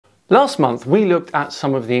Last month we looked at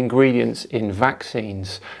some of the ingredients in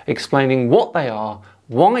vaccines, explaining what they are,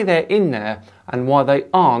 why they're in there and why they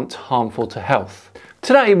aren't harmful to health.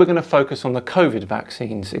 Today we're going to focus on the COVID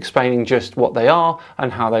vaccines, explaining just what they are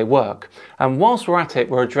and how they work. And whilst we're at it,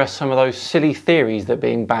 we'll address some of those silly theories that are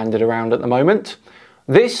being bandied around at the moment.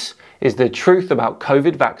 This is the truth about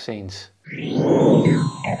COVID vaccines.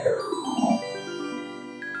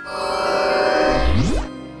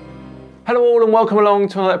 Hello all and welcome along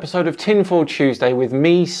to another episode of Tinfoil Tuesday with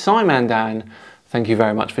me, Simon Dan. Thank you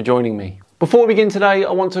very much for joining me. Before we begin today,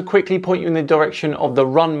 I want to quickly point you in the direction of the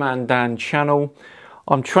Runman Dan channel.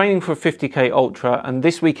 I'm training for a 50k ultra and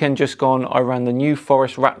this weekend just gone I ran the New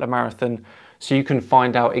Forest Rattler Marathon, so you can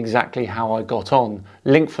find out exactly how I got on.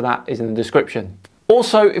 Link for that is in the description.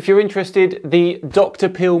 Also, if you're interested, the Dr.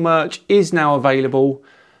 Peel merch is now available.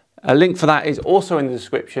 A link for that is also in the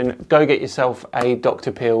description. Go get yourself a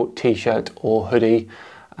Dr. Peel t-shirt or hoodie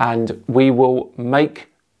and we will make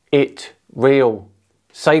it real.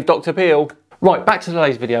 Save Dr. Peel. Right, back to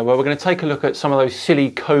today's video where we're going to take a look at some of those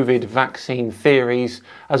silly COVID vaccine theories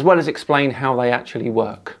as well as explain how they actually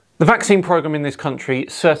work. The vaccine programme in this country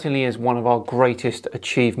certainly is one of our greatest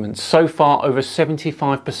achievements. So far, over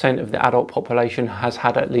 75% of the adult population has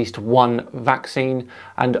had at least one vaccine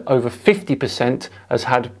and over 50% has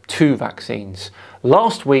had 2 vaccines.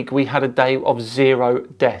 Last week, we had a day of 0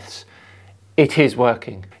 deaths. It is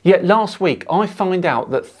working. Yet last week, I find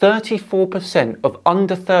out that 34% of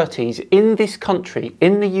under 30s in this country,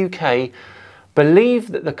 in the UK, believe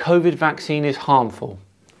that the COVID vaccine is harmful.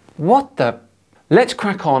 What the... Let's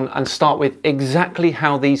crack on and start with exactly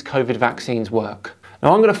how these COVID vaccines work.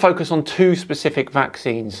 Now I'm going to focus on 2 specific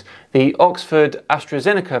vaccines, the Oxford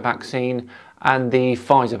AstraZeneca vaccine and the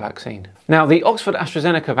Pfizer vaccine. Now the Oxford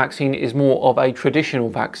AstraZeneca vaccine is more of a traditional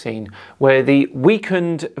vaccine where the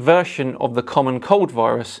weakened version of the common cold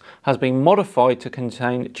virus has been modified to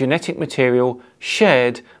contain genetic material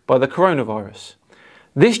shared by the coronavirus.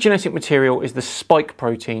 This genetic material is the spike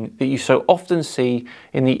protein that you so often see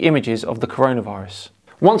in the images of the coronavirus.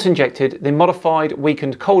 Once injected, the modified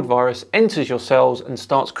weakened cold virus enters your cells and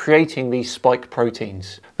starts creating these spike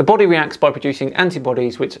proteins. The body reacts by producing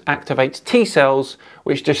antibodies which activates T cells,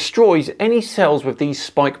 which destroys any cells with these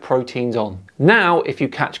spike proteins on. Now, if you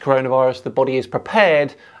catch coronavirus, the body is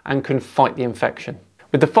prepared and can fight the infection.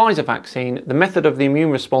 With the Pfizer vaccine, the method of the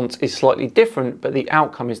immune response is slightly different, but the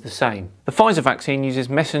outcome is the same. The Pfizer vaccine uses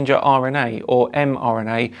messenger RNA, or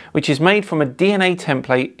mRNA, which is made from a DNA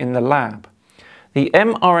template in the lab. The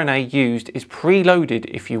mRNA used is preloaded,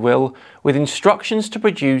 if you will, with instructions to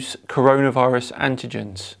produce coronavirus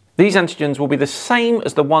antigens. These antigens will be the same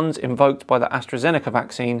as the ones invoked by the AstraZeneca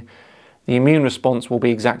vaccine. The immune response will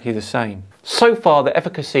be exactly the same. So far, the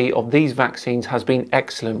efficacy of these vaccines has been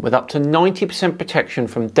excellent, with up to 90% protection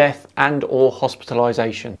from death and or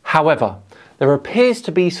hospitalisation. However, there appears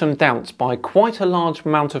to be some doubts by quite a large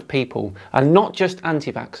amount of people, and not just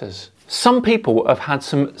anti-vaxxers. Some people have had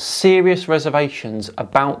some serious reservations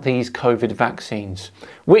about these COVID vaccines,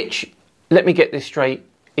 which, let me get this straight,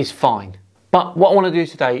 is fine. But what I want to do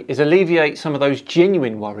today is alleviate some of those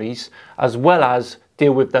genuine worries, as well as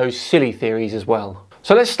deal with those silly theories as well.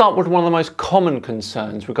 So let's start with one of the most common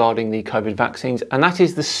concerns regarding the COVID vaccines, and that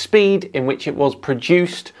is the speed in which it was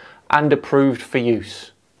produced and approved for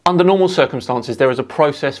use. Under normal circumstances, there is a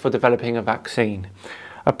process for developing a vaccine.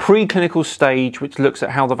 A preclinical stage which looks at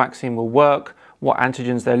how the vaccine will work, what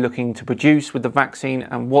antigens they're looking to produce with the vaccine,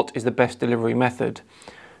 and what is the best delivery method.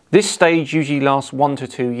 This stage usually lasts 1 to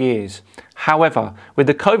 2 years. However, with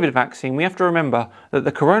the COVID vaccine, we have to remember that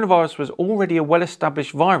the coronavirus was already a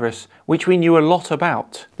well-established virus, which we knew a lot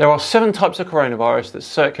about. There are 7 types of coronavirus that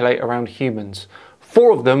circulate around humans.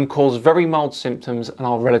 4 of them cause very mild symptoms and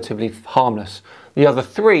are relatively harmless. The other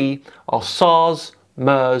 3 are SARS,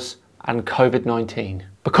 MERS, and COVID-19.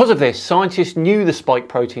 Because of this, scientists knew the spike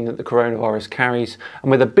protein that the coronavirus carries,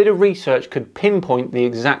 and with a bit of research could pinpoint the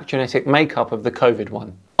exact genetic makeup of the COVID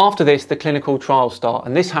one. After this, the clinical trials start,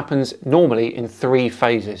 and this happens normally in 3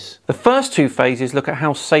 phases. The first 2 phases look at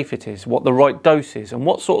how safe it is, what the right dose is, and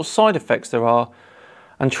what sort of side effects there are,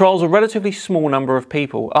 and trials a relatively small number of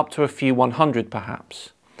people, up to a few 100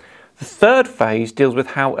 perhaps. The third phase deals with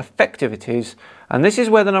how effective it is, and this is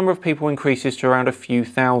where the number of people increases to around a few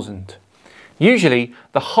thousand. Usually,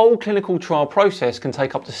 the whole clinical trial process can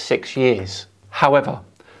take up to 6 years. However,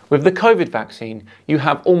 with the COVID vaccine, you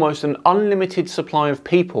have almost an unlimited supply of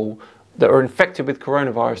people that are infected with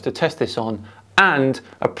coronavirus to test this on, and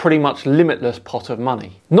a pretty much limitless pot of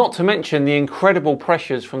money. Not to mention the incredible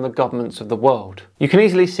pressures from the governments of the world. You can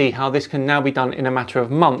easily see how this can now be done in a matter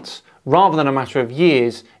of months, rather than a matter of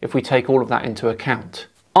years if we take all of that into account.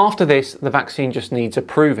 After this, the vaccine just needs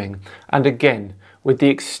approving. And again, with the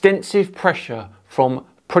extensive pressure from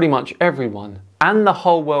pretty much everyone and the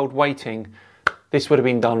whole world waiting, this would have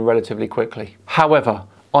been done relatively quickly. However,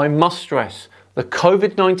 I must stress, the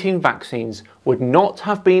COVID-19 vaccines would not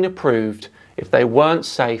have been approved if they weren't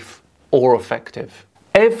safe or effective.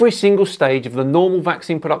 Every single stage of the normal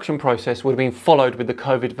vaccine production process would have been followed with the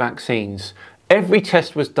COVID vaccines. Every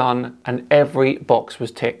test was done and every box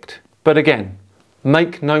was ticked. But again,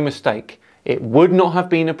 make no mistake, it would not have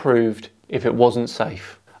been approved if it wasn't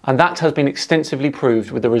safe. And that has been extensively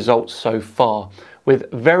proved with the results so far,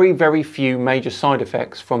 with very, very few major side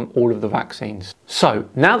effects from all of the vaccines. So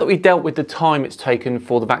now that we've dealt with the time it's taken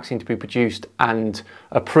for the vaccine to be produced and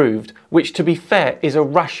approved, which to be fair is a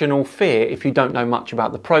rational fear if you don't know much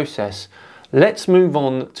about the process, let's move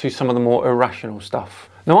on to some of the more irrational stuff.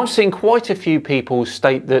 Now, I've seen quite a few people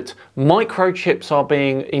state that microchips are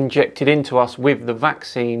being injected into us with the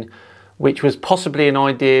vaccine, which was possibly an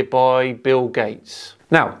idea by Bill Gates.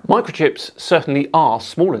 Now, microchips certainly are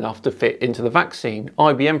small enough to fit into the vaccine.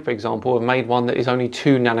 IBM, for example, have made one that is only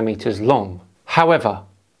 2 nanometers long. However,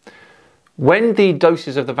 when the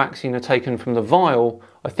doses of the vaccine are taken from the vial,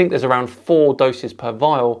 I think there's around 4 doses per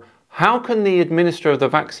vial, how can the administrator of the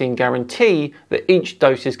vaccine guarantee that each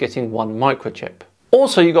dose is getting 1 microchip?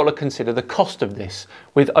 Also, you've got to consider the cost of this,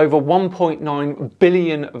 with over 1.9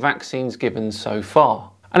 billion vaccines given so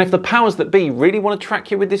far. And if the powers that be really want to track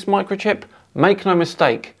you with this microchip, make no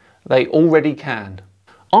mistake, they already can.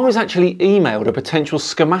 I was actually emailed a potential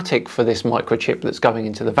schematic for this microchip that's going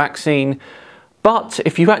into the vaccine, but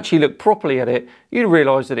if you actually look properly at it, you'd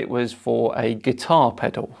realise that it was for a guitar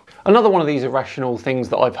pedal. Another one of these irrational things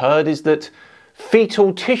that I've heard is that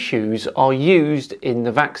fetal tissues are used in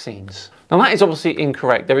the vaccines. Now, that is obviously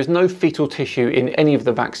incorrect. There is no fetal tissue in any of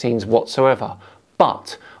the vaccines whatsoever,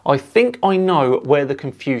 but I think I know where the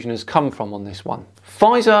confusion has come from on this one.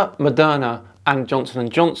 Pfizer, Moderna and Johnson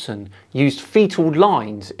 & Johnson used fetal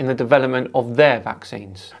lines in the development of their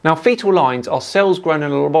vaccines. Now, fetal lines are cells grown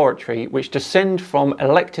in a laboratory which descend from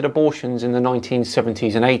elected abortions in the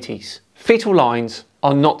 1970s and 80s. Fetal lines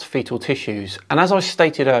are not fetal tissues, and as I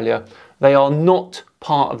stated earlier, they are not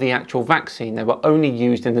part of the actual vaccine. They were only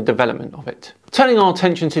used in the development of it. Turning our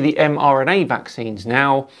attention to the mRNA vaccines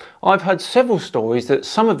now, I've heard several stories that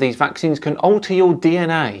some of these vaccines can alter your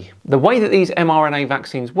DNA. The way that these mRNA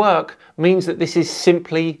vaccines work means that this is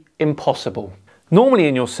simply impossible. Normally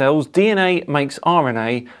in your cells, DNA makes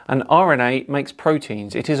RNA and RNA makes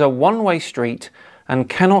proteins. It is a one-way street and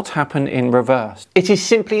cannot happen in reverse. It is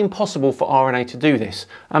simply impossible for RNA to do this.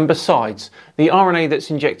 And besides, the RNA that's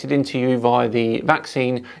injected into you via the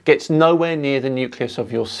vaccine gets nowhere near the nucleus of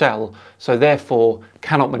your cell, so therefore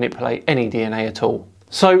cannot manipulate any DNA at all.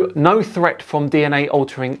 So no threat from DNA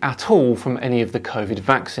altering at all from any of the COVID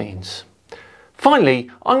vaccines. Finally,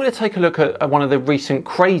 I'm going to take a look at one of the recent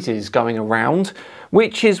crazes going around,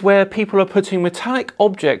 which is where people are putting metallic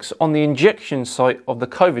objects on the injection site of the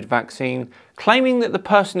COVID vaccine, claiming that the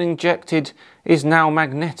person injected is now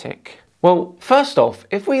magnetic. Well, first off,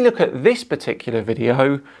 if we look at this particular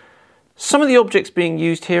video, some of the objects being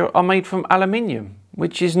used here are made from aluminium,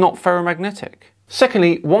 which is not ferromagnetic.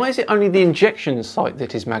 Secondly, why is it only the injection site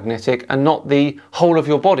that is magnetic and not the whole of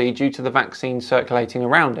your body due to the vaccine circulating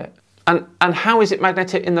around it? And how is it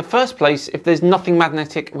magnetic in the first place if there's nothing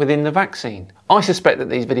magnetic within the vaccine? I suspect that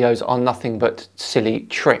these videos are nothing but silly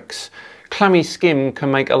tricks. Clammy skin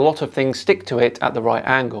can make a lot of things stick to it at the right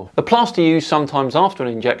angle. The plaster used sometimes after an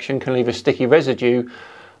injection can leave a sticky residue,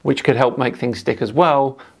 which could help make things stick as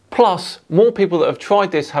well. Plus, more people that have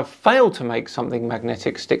tried this have failed to make something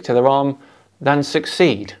magnetic stick to their arm than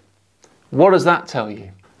succeed. What does that tell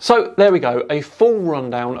you? So there we go, a full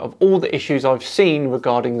rundown of all the issues I've seen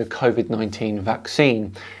regarding the COVID-19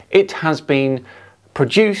 vaccine. It has been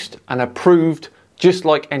produced and approved just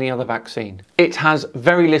like any other vaccine. It has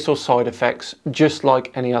very little side effects, just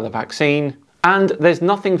like any other vaccine. And there's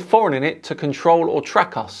nothing foreign in it to control or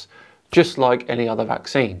track us, just like any other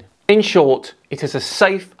vaccine. In short, it is a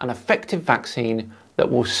safe and effective vaccine that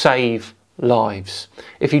will save lives.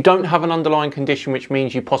 If you don't have an underlying condition which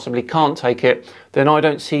means you possibly can't take it, then I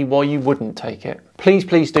don't see why you wouldn't take it.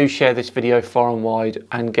 Please do share this video far and wide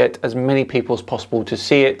and get as many people as possible to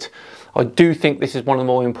see it. I do think this is one of the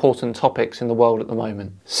more important topics in the world at the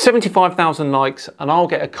moment. 75,000 likes and I'll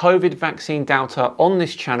get a COVID vaccine doubter on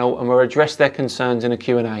this channel and we'll address their concerns in a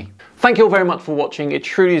Q&A. Thank you all very much for watching. It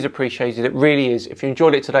truly is appreciated. It really is. If you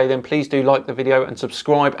enjoyed it today, then please do like the video and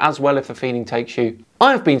subscribe as well if the feeling takes you.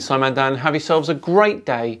 I have been Simon Dan. Have yourselves a great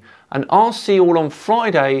day and I'll see you all on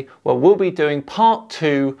Friday where we'll be doing part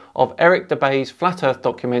 2 of Eric Dubay's Flat Earth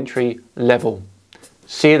documentary, Level.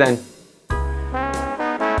 See you then.